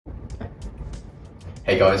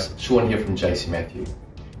Hey guys, Sean here from JC Matthew.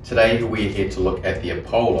 Today we're here to look at the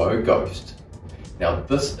Apollo Ghost. Now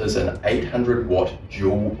this is an 800 watt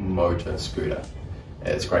dual motor scooter.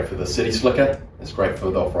 It's great for the city slicker, it's great for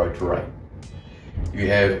the off-road terrain. You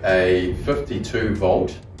have a 52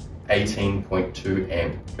 volt, 18.2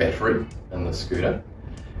 amp battery in the scooter.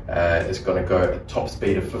 It's going to go at a top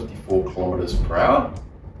speed of 54 kilometers per hour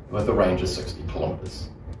with a range of 60 kilometers.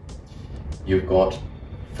 You've got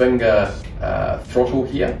finger throttle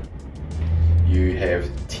here. You have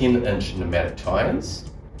 10-inch pneumatic tyres,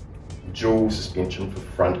 dual suspension for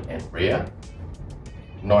front and rear,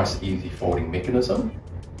 nice easy folding mechanism,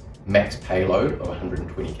 max payload of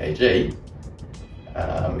 120 kg,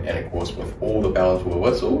 and of course with all the bells and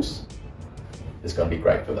whistles, it's going to be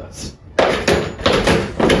great for this.